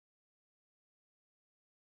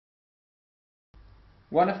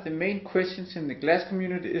One of the main questions in the glass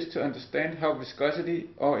community is to understand how viscosity,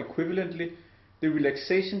 or equivalently, the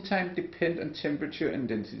relaxation time, depend on temperature and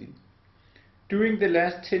density. During the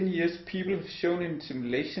last 10 years, people have shown in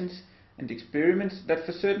simulations and experiments that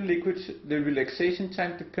for certain liquids the relaxation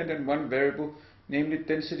time depends on one variable, namely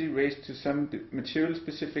density raised to some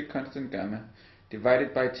material-specific constant gamma,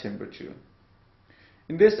 divided by temperature.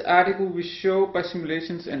 In this article we show by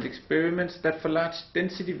simulations and experiments that for large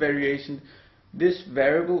density variation, this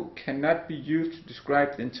variable cannot be used to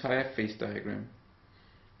describe the entire phase diagram.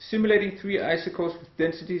 Simulating three isocores with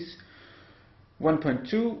densities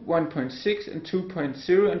 1.2, 1.6 and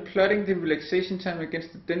 2.0 and plotting the relaxation time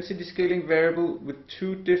against the density scaling variable with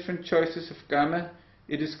two different choices of gamma,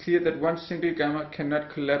 it is clear that one single gamma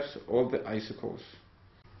cannot collapse all the isocores.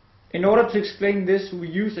 In order to explain this, we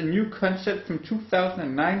use a new concept from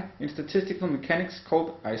 2009 in statistical mechanics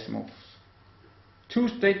called isomorphs. Two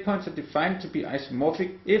state points are defined to be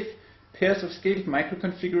isomorphic if pairs of scaled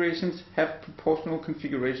microconfigurations have proportional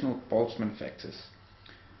configurational Boltzmann factors.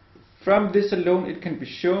 From this alone it can be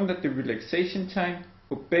shown that the relaxation time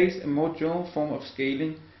obeys a more general form of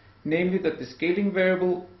scaling, namely that the scaling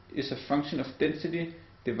variable is a function of density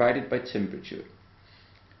divided by temperature.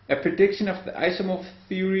 A prediction of the isomorph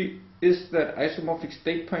theory is that isomorphic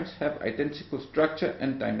state points have identical structure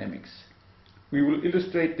and dynamics. We will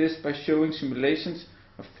illustrate this by showing simulations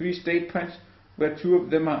of three state points where two of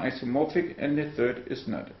them are isomorphic and the third is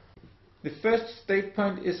not. The first state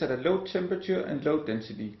point is at a low temperature and low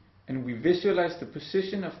density, and we visualize the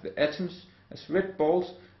position of the atoms as red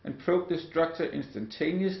balls and probe the structure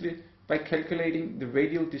instantaneously by calculating the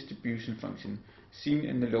radial distribution function seen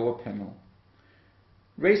in the lower panel.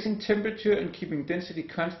 Raising temperature and keeping density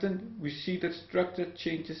constant, we see that structure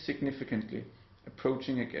changes significantly,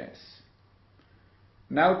 approaching a gas.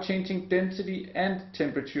 Now changing density and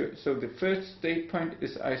temperature, so the first state point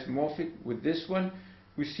is isomorphic with this one,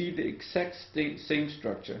 we see the exact same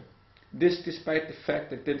structure. This despite the fact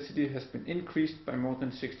that density has been increased by more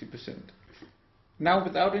than 60%. Now,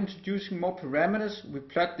 without introducing more parameters, we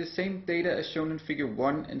plot the same data as shown in figure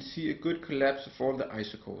 1 and see a good collapse of all the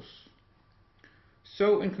isocores.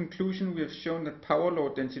 So, in conclusion, we have shown that power law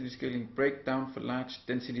density scaling breaks down for large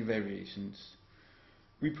density variations.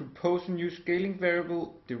 We propose a new scaling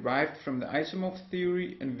variable derived from the isomorph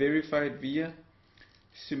theory and verified via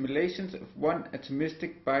simulations of one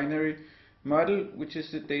atomistic binary model, which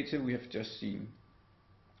is the data we have just seen.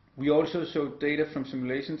 We also show data from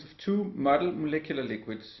simulations of two model molecular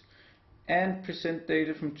liquids and present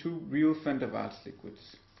data from two real van der Waals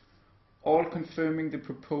liquids, all confirming the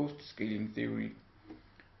proposed scaling theory.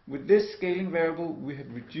 With this scaling variable, we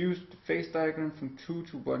have reduced the phase diagram from 2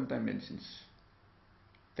 to 1 dimensions.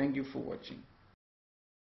 Thank you for watching.